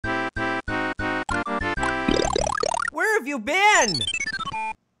have you been?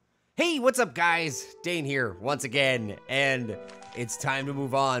 Hey, what's up, guys? Dane here once again, and it's time to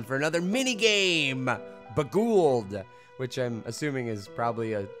move on for another mini game, Begooled, which I'm assuming is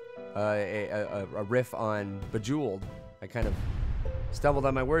probably a riff on Bejeweled. I kind of stumbled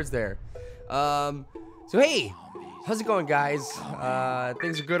on my words there. So hey, how's it going, guys?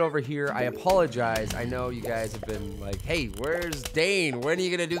 Things are good over here. I apologize. I know you guys have been like, hey, where's Dane? When are you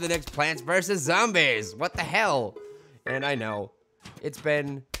gonna do the next Plants vs. Zombies? What the hell? And I know, it's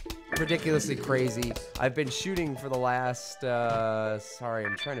been ridiculously crazy. I've been shooting for the last, sorry,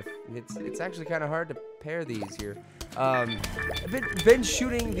 I'm trying to, it's actually kind of hard to pair these here. I've been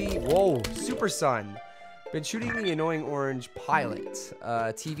shooting the, whoa, Super Sun. Been shooting the Annoying Orange pilot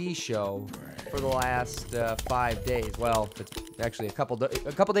TV show for the last 5 days. Well, it's actually a couple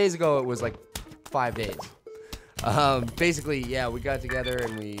days ago. It was like 5 days. Basically, yeah, we got together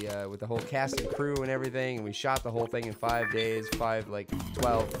and we with the whole cast and crew and everything, and we shot the whole thing in 5 days, 12,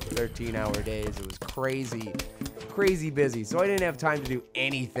 13-hour days. It was crazy, crazy busy. So I didn't have time to do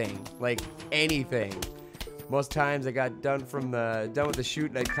anything, like anything. Most times I got done with the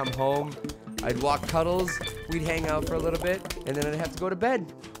shoot and I'd come home. I'd walk cuddles, we'd hang out for a little bit, and then I'd have to go to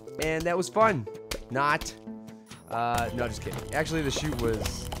bed. And that was fun. Not. No, just kidding. Actually, the shoot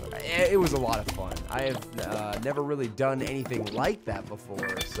was, it was a lot of fun. I have never really done anything like that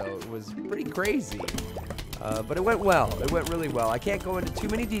before, so it was pretty crazy. But it went well. It went really well. I can't go into too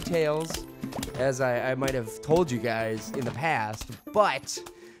many details, as I might have told you guys in the past, but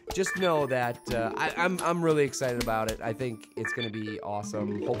just know that I'm really excited about it. I think it's going to be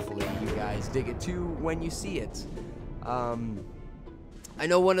awesome. Hopefully you guys dig it too when you see it. I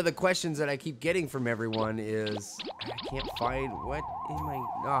know one of the questions that I keep getting from everyone is, I can't find, what in my,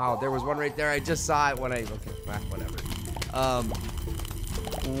 oh, there was one right there. I just saw it when okay, whatever.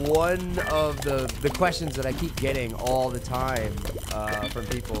 One of the questions that I keep getting all the time from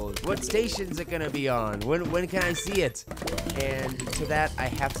people is, what station is it going to be on? When can I see it? And to that, I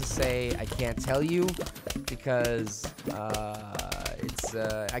have to say I can't tell you because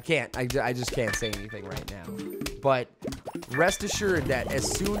I can't. I just can't say anything right now. But rest assured that as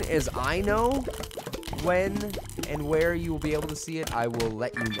soon as I know when and where you will be able to see it, I will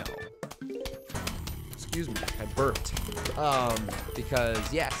let you know. Excuse me, I burped.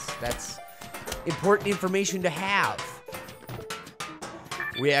 Because yes, that's important information to have.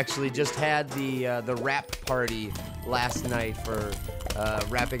 We actually just had the wrap party last night for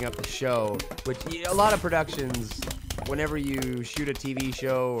wrapping up the show, which a lot of productions, whenever you shoot a TV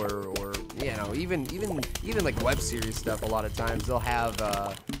show or you know, even like web series stuff, a lot of times they'll have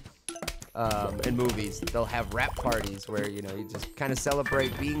in movies they'll have wrap parties where, you know, you just kind of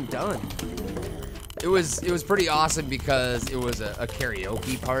celebrate being done. It was pretty awesome because it was a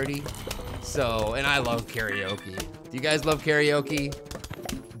karaoke party. So, and I love karaoke. Do you guys love karaoke?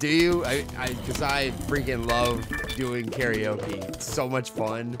 Do you? Because I freaking love doing karaoke. It's so much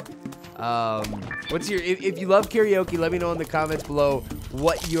fun. What's your, if you love karaoke, let me know in the comments below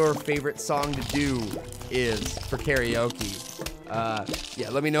what your favorite song to do is for karaoke. Yeah,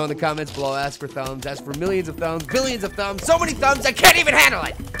 let me know in the comments below. Ask for thumbs. Ask for millions of thumbs, billions of thumbs, so many thumbs I can't even handle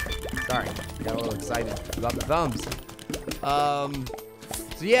it. Sorry, got a little excited about the thumbs.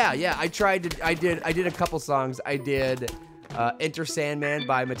 So yeah, I did a couple songs. I did Enter Sandman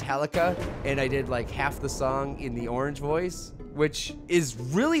by Metallica, and I did like half the song in the orange voice, which is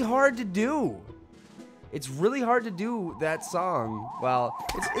really hard to do. It's really hard to do that song. Well,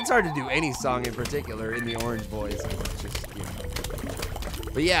 it's hard to do any song in particular in the orange voice. It's just, you know.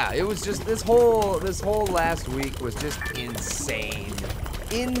 But yeah, it was just this whole last week was just insane.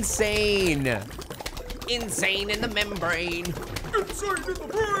 Insane in the membrane. Insane in the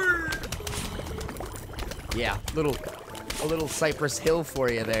brain. Yeah, a little Cypress Hill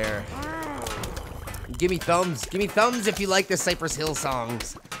for you there. Give me thumbs if you like the Cypress Hill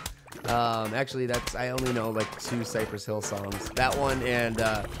songs. Actually, I only know like 2 Cypress Hill songs. That one and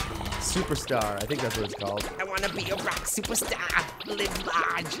Superstar. I think that's what it's called. I wanna be a rock superstar, live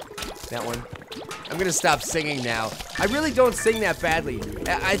large. That one. I'm gonna stop singing now. I really don't sing that badly.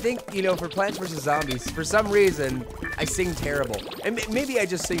 I think, you know, for Plants vs. Zombies, for some reason, I sing terrible. And maybe I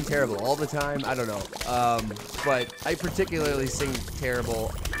just sing terrible all the time. I don't know. But I particularly sing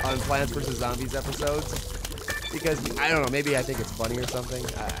terrible on Plants vs. Zombies episodes because I don't know. Maybe I think it's funny or something.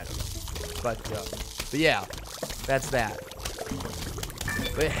 I don't know. But yeah, that's that.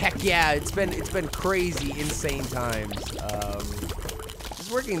 But heck yeah, it's been crazy, insane times.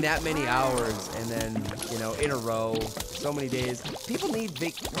 Just working that many hours and then, you know, in a row, so many days. People need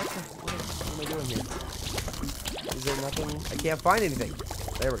big. What am I doing here? Is there nothing? I can't find anything.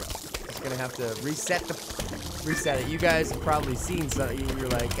 There we go. just gonna have to reset it. You guys have probably seen some. You're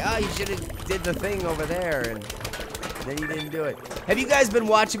like, oh, you should have did the thing over there, and then you didn't do it. Have you guys been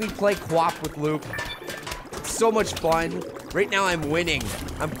watching me play Quap with Luke? It's so much fun. Right now I'm winning.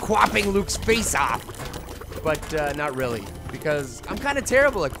 I'm quapping Luke's face off, but not really, because I'm kind of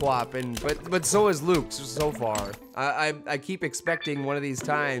terrible at Quap, but so is Luke so far. I keep expecting one of these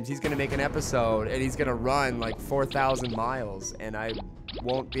times he's gonna make an episode and he's gonna run like 4,000 miles, and I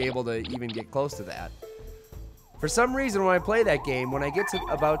won't be able to even get close to that. For some reason, when I play that game, when I get to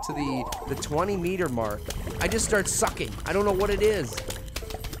about to the 20-meter mark, I just start sucking. I don't know what it is.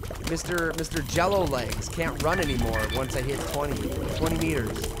 Mr. Jello legs can't run anymore once I hit 20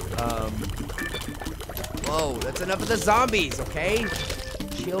 meters. Whoa, that's enough of the zombies, okay?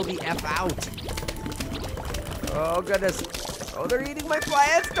 Chill the F out. Oh, goodness. Oh, they're eating my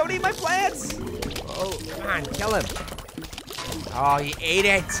plants. Don't eat my plants. Oh, come on, kill him. Oh, he ate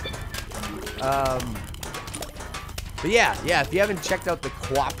it. But yeah, if you haven't checked out the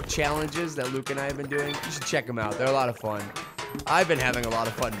Quap challenges that Luke and I have been doing, you should check them out. They're a lot of fun. I've been having a lot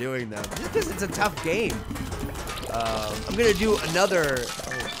of fun doing them, just because it's a tough game. I'm gonna do another,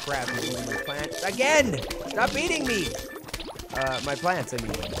 oh crap, he's eating my plants. Again! Stop eating me! My plants, I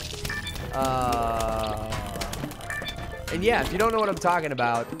mean. And yeah, if you don't know what I'm talking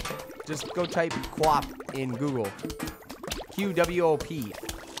about, just go type Quap in Google. QWOP.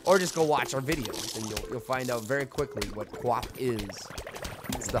 Or just go watch our videos, and you'll find out very quickly what Quap is.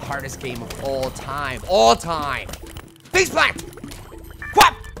 It's the hardest game of all time. All time! Face plant!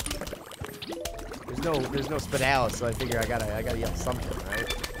 Quap! There's no spadalis, so I figure I gotta yell something,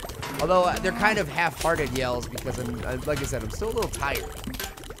 right? Although they're kind of half-hearted yells because like I said, I'm still a little tired.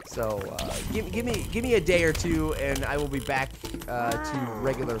 So give me a day or two, and I will be back to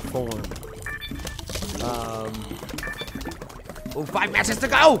regular form. Oh, 5 matches to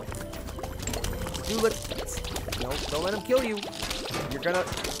go! No, don't let him kill you. You're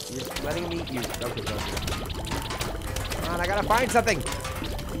letting him eat you. Okay, don't. Come on, I gotta find something.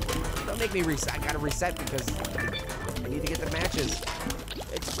 Don't make me reset. I gotta reset because I need to get the matches.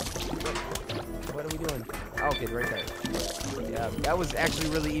 What are we doing? Oh, okay, right there. Yeah, that was actually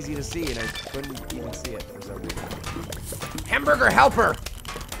really easy to see, and I couldn't even see it for some reason. Hamburger helper!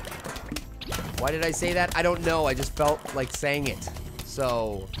 Why did I say that? I don't know. I just felt like saying it.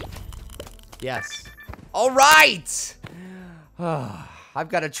 So, yes. All right! I've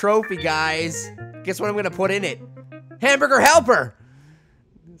got a trophy, guys. Guess what I'm gonna put in it? Hamburger helper!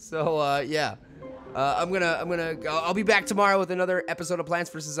 So, yeah. I'll be back tomorrow with another episode of Plants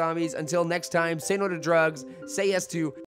vs. Zombies. Until next time, say no to drugs, say yes to